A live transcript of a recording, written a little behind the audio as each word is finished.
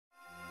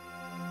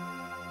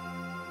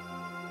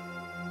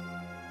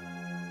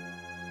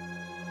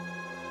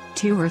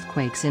2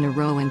 earthquakes in a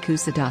row in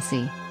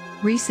Kusadasi.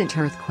 Recent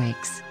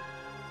earthquakes.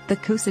 The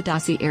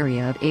Kusadasi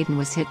area of Aydın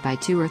was hit by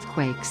 2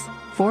 earthquakes,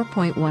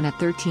 4.1 at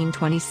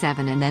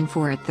 1327 and then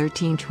 4 at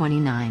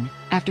 1329,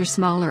 after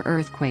smaller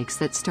earthquakes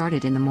that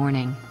started in the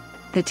morning.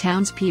 The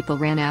townspeople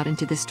ran out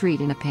into the street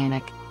in a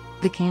panic.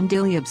 The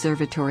Kandilli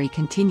Observatory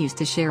continues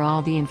to share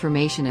all the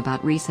information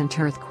about recent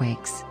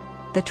earthquakes.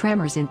 The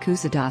tremors in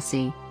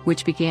Kusadasi,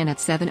 which began at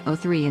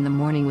 7:03 in the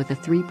morning with a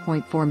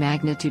 3.4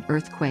 magnitude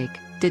earthquake,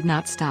 did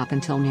not stop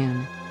until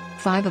noon.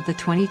 5 of the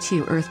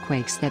 22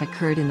 earthquakes that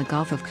occurred in the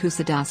Gulf of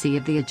Kusadasi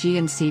of the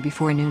Aegean Sea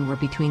before noon were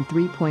between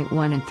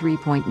 3.1 and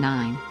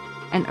 3.9.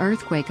 An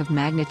earthquake of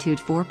magnitude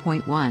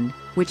 4.1,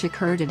 which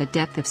occurred at a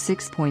depth of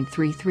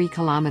 6.33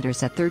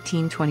 kilometers at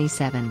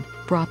 1327,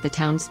 brought the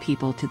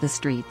townspeople to the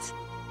streets.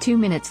 2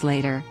 minutes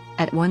later,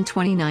 at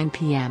 1:29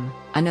 p.m.,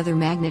 another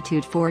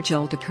magnitude 4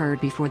 jolt occurred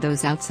before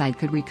those outside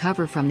could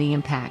recover from the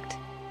impact.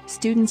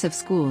 Students of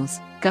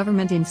schools,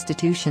 government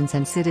institutions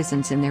and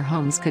citizens in their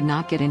homes could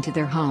not get into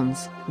their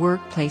homes,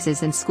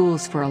 workplaces and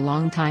schools for a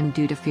long time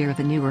due to fear of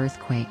a new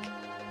earthquake.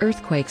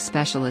 Earthquake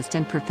specialist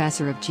and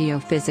professor of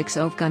geophysics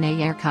Ovgun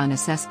A Erkan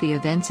assessed the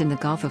events in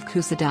the Gulf of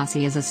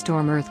Kusadasi as a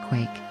storm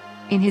earthquake.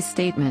 In his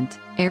statement,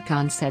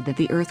 Erkan said that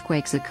the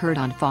earthquakes occurred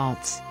on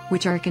faults,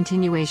 which are a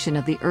continuation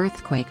of the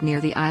earthquake near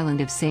the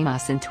island of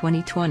Samos in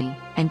 2020,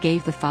 and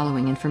gave the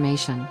following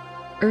information.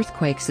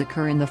 Earthquakes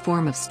occur in the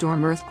form of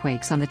storm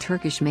earthquakes on the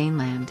Turkish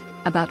mainland,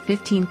 about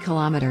 15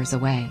 kilometers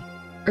away.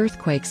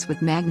 Earthquakes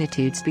with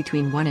magnitudes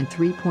between 1 and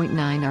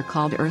 3.9 are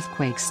called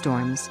earthquake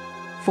storms.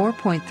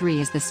 4.3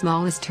 is the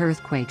smallest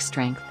earthquake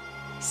strength.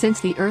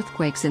 Since the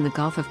earthquakes in the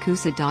Gulf of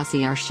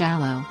Kusadasi are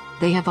shallow,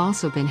 they have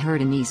also been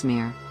heard in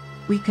Izmir.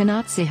 We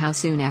cannot say how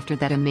soon after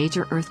that a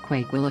major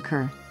earthquake will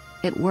occur.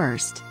 At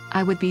worst,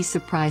 I would be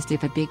surprised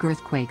if a big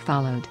earthquake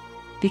followed.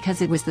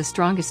 Because it was the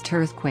strongest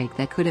earthquake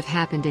that could have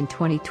happened in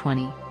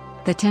 2020.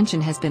 The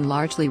tension has been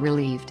largely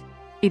relieved.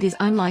 It is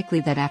unlikely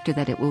that after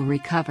that it will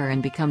recover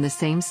and become the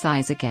same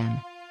size again.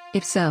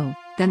 If so,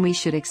 then we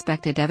should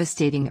expect a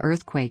devastating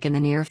earthquake in the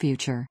near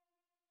future.